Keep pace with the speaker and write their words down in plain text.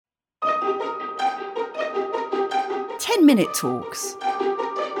10-Minute Talks,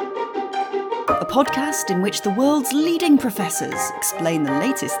 a podcast in which the world's leading professors explain the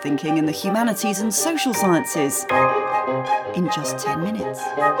latest thinking in the humanities and social sciences in just 10 minutes.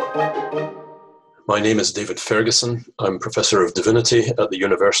 My name is David Ferguson. I'm Professor of Divinity at the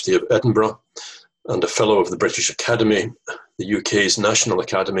University of Edinburgh and a Fellow of the British Academy, the UK's National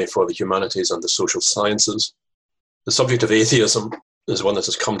Academy for the Humanities and the Social Sciences. The subject of atheism is one that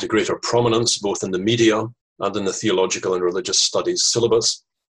has come to greater prominence both in the media and in the theological and religious studies syllabus.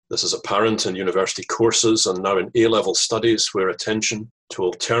 This is apparent in university courses and now in A-level studies where attention to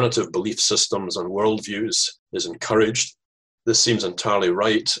alternative belief systems and worldviews is encouraged. This seems entirely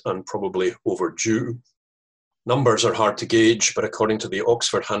right and probably overdue. Numbers are hard to gauge, but according to the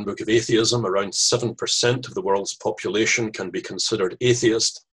Oxford Handbook of Atheism, around 7% of the world's population can be considered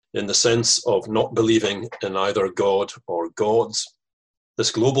atheist in the sense of not believing in either God or gods. This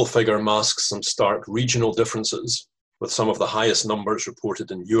global figure masks some stark regional differences, with some of the highest numbers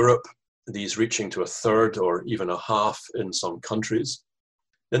reported in Europe, these reaching to a third or even a half in some countries.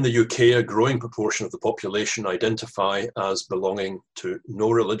 In the UK, a growing proportion of the population identify as belonging to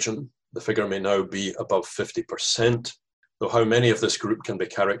no religion. The figure may now be above 50%, though how many of this group can be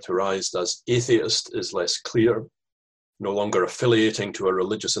characterised as atheist is less clear. No longer affiliating to a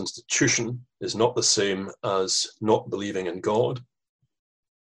religious institution is not the same as not believing in God.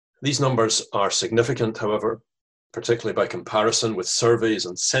 These numbers are significant, however, particularly by comparison with surveys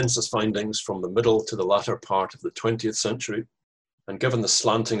and census findings from the middle to the latter part of the 20th century. And given the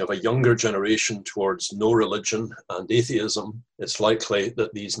slanting of a younger generation towards no religion and atheism, it's likely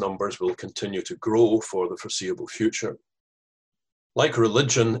that these numbers will continue to grow for the foreseeable future. Like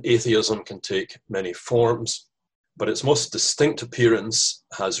religion, atheism can take many forms, but its most distinct appearance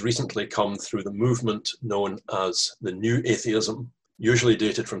has recently come through the movement known as the New Atheism, usually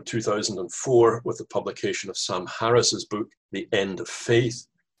dated from 2004 with the publication of Sam Harris's book, The End of Faith.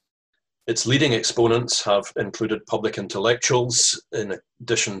 Its leading exponents have included public intellectuals, in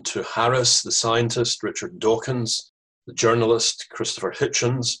addition to Harris, the scientist Richard Dawkins, the journalist Christopher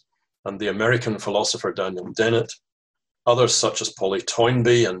Hitchens, and the American philosopher Daniel Dennett. Others such as Polly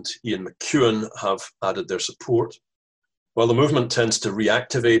Toynbee and Ian McEwan have added their support. While the movement tends to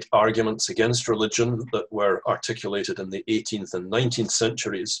reactivate arguments against religion that were articulated in the 18th and 19th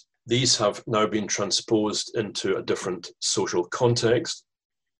centuries, these have now been transposed into a different social context.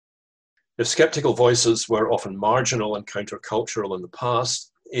 If skeptical voices were often marginal and countercultural in the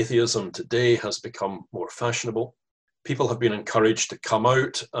past, atheism today has become more fashionable. People have been encouraged to come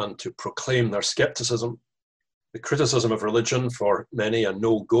out and to proclaim their skepticism. The criticism of religion, for many a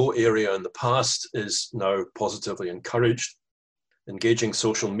no-go area in the past, is now positively encouraged. Engaging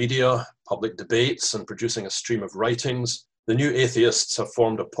social media, public debates, and producing a stream of writings, the New Atheists have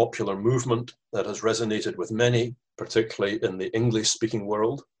formed a popular movement that has resonated with many, particularly in the English-speaking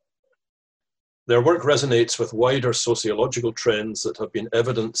world. Their work resonates with wider sociological trends that have been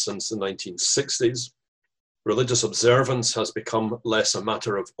evident since the 1960s. Religious observance has become less a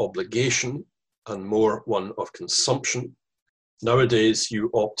matter of obligation and more one of consumption. Nowadays,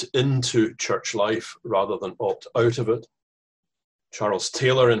 you opt into church life rather than opt out of it. Charles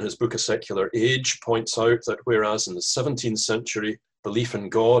Taylor, in his book A Secular Age, points out that whereas in the 17th century, belief in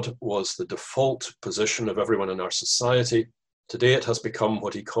God was the default position of everyone in our society, today it has become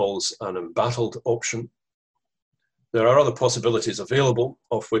what he calls an embattled option. There are other possibilities available,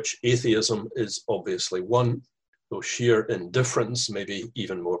 of which atheism is obviously one, though sheer indifference may be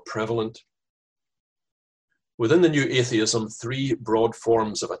even more prevalent. Within the New Atheism, three broad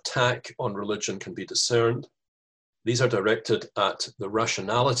forms of attack on religion can be discerned. These are directed at the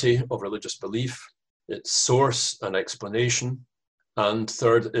rationality of religious belief, its source and explanation, and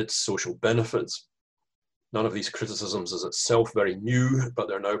third, its social benefits. None of these criticisms is itself very new, but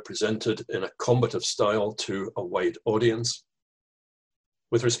they're now presented in a combative style to a wide audience.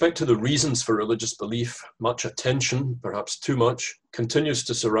 With respect to the reasons for religious belief, much attention, perhaps too much, continues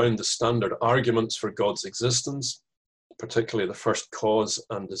to surround the standard arguments for God's existence, particularly the first cause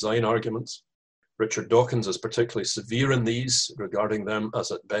and design arguments. Richard Dawkins is particularly severe in these, regarding them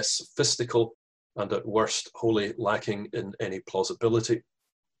as at best sophistical and at worst wholly lacking in any plausibility.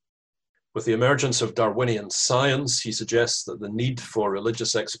 With the emergence of Darwinian science, he suggests that the need for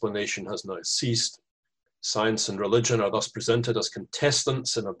religious explanation has now ceased. Science and religion are thus presented as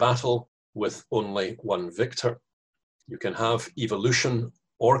contestants in a battle with only one victor. You can have evolution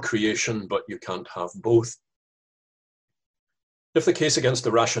or creation, but you can't have both. If the case against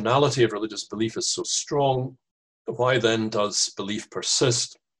the rationality of religious belief is so strong, why then does belief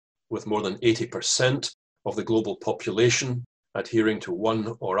persist, with more than 80% of the global population adhering to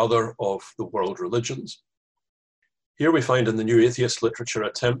one or other of the world religions? Here we find in the New Atheist literature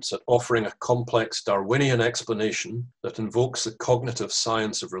attempts at offering a complex Darwinian explanation that invokes the cognitive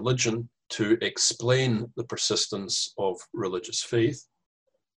science of religion to explain the persistence of religious faith.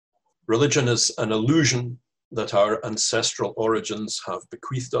 Religion is an illusion that our ancestral origins have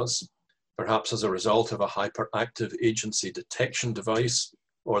bequeathed us, perhaps as a result of a hyperactive agency detection device,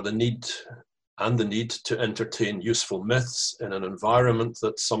 or the need to entertain useful myths in an environment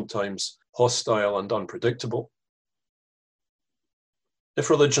that's sometimes hostile and unpredictable. If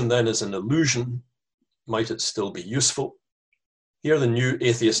religion then is an illusion, might it still be useful? Here the New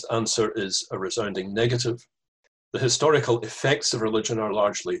Atheist answer is a resounding negative. The historical effects of religion are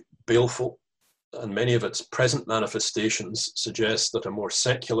largely baleful, and many of its present manifestations suggest that a more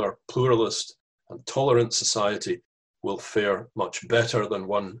secular, pluralist, and tolerant society will fare much better than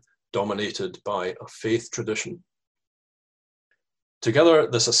one dominated by a faith tradition. Together,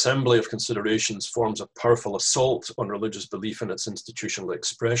 this assembly of considerations forms a powerful assault on religious belief and its institutional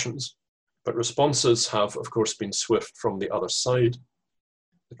expressions, but responses have, of course, been swift from the other side.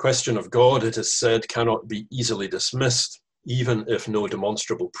 The question of God, it is said, cannot be easily dismissed, even if no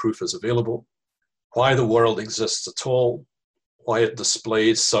demonstrable proof is available. Why the world exists at all, why it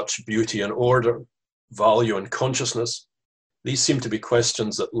displays such beauty and order, value and consciousness, these seem to be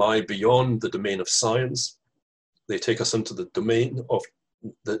questions that lie beyond the domain of science. They take us into the domain of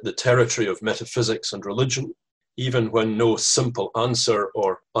the territory of metaphysics and religion, even when no simple answer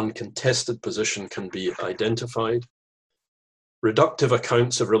or uncontested position can be identified. Reductive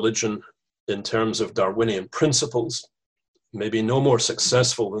accounts of religion in terms of Darwinian principles may be no more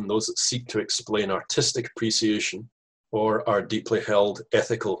successful than those that seek to explain artistic appreciation or our deeply held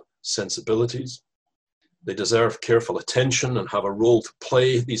ethical sensibilities. They deserve careful attention and have a role to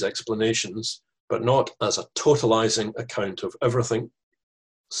play, these explanations, but not as a totalizing account of everything.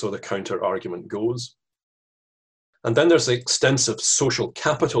 So the counter-argument goes. And then there's the extensive social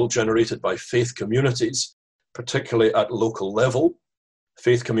capital generated by faith communities, particularly at local level.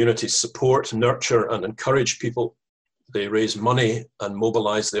 Faith communities support, nurture, and encourage people. They raise money and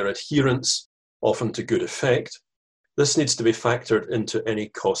mobilize their adherents, often to good effect. This needs to be factored into any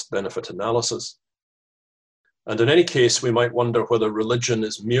cost-benefit analysis. And in any case, we might wonder whether religion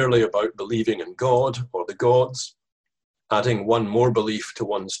is merely about believing in God or the gods, adding one more belief to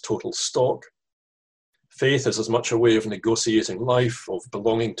one's total stock. Faith is as much a way of negotiating life, of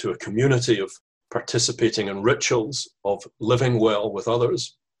belonging to a community, of participating in rituals, of living well with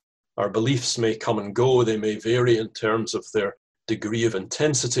others. Our beliefs may come and go, they may vary in terms of their degree of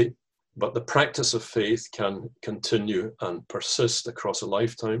intensity, but the practice of faith can continue and persist across a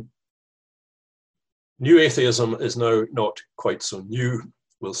lifetime. New atheism is now not quite so new.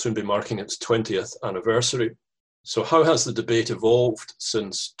 We'll soon be marking its 20th anniversary. So how has the debate evolved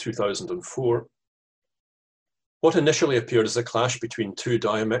since 2004? What initially appeared as a clash between two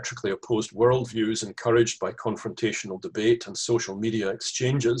diametrically opposed worldviews encouraged by confrontational debate and social media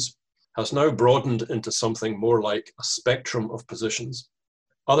exchanges has now broadened into something more like a spectrum of positions.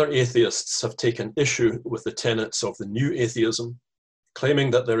 Other atheists have taken issue with the tenets of the new atheism,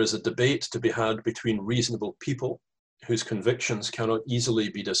 claiming that there is a debate to be had between reasonable people whose convictions cannot easily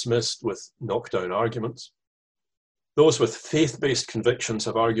be dismissed with knockdown arguments. Those with faith-based convictions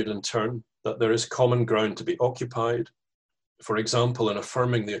have argued in turn that there is common ground to be occupied, for example, in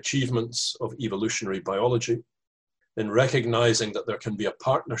affirming the achievements of evolutionary biology, in recognizing that there can be a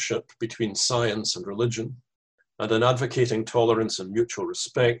partnership between science and religion, and in advocating tolerance and mutual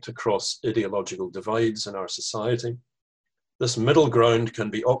respect across ideological divides in our society. This middle ground can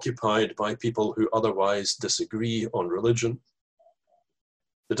be occupied by people who otherwise disagree on religion.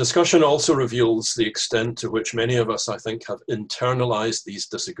 The discussion also reveals the extent to which many of us, I think, have internalized these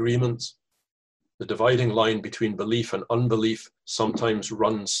disagreements. The dividing line between belief and unbelief sometimes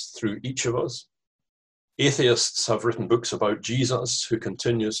runs through each of us. Atheists have written books about Jesus, who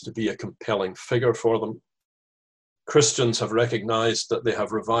continues to be a compelling figure for them. Christians have recognized that they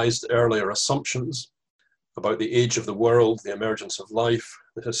have revised earlier assumptions about the age of the world, the emergence of life,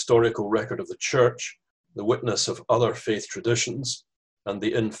 the historical record of the church, the witness of other faith traditions, and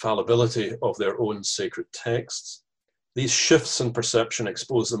the infallibility of their own sacred texts. These shifts in perception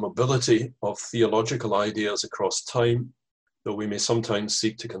expose the mobility of theological ideas across time, though we may sometimes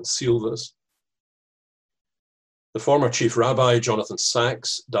seek to conceal this. The former chief rabbi, Jonathan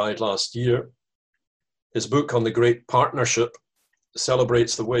Sacks, died last year. His book on the Great Partnership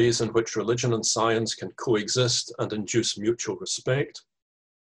celebrates the ways in which religion and science can coexist and induce mutual respect.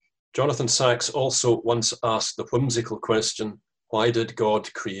 Jonathan Sacks also once asked the whimsical question, why did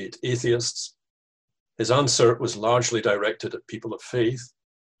God create atheists? His answer was largely directed at people of faith.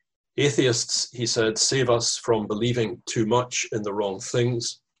 Atheists, he said, save us from believing too much in the wrong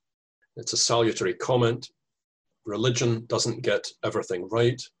things. It's a salutary comment. Religion doesn't get everything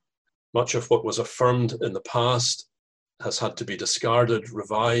right. Much of what was affirmed in the past has had to be discarded,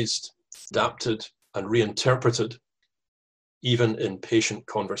 revised, adapted, and reinterpreted, even in patient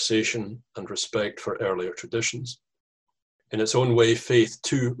conversation and respect for earlier traditions. In its own way, faith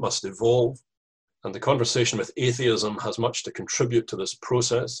too must evolve, and the conversation with atheism has much to contribute to this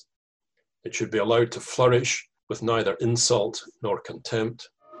process. It should be allowed to flourish with neither insult nor contempt.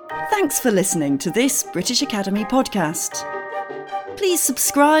 Thanks for listening to this British Academy podcast. Please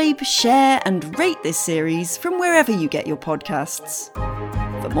subscribe, share, and rate this series from wherever you get your podcasts.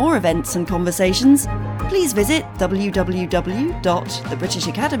 For more events and conversations, please visit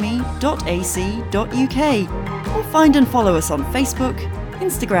www.thebritishacademy.ac.uk or find and follow us on Facebook,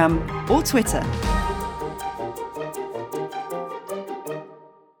 Instagram, or Twitter.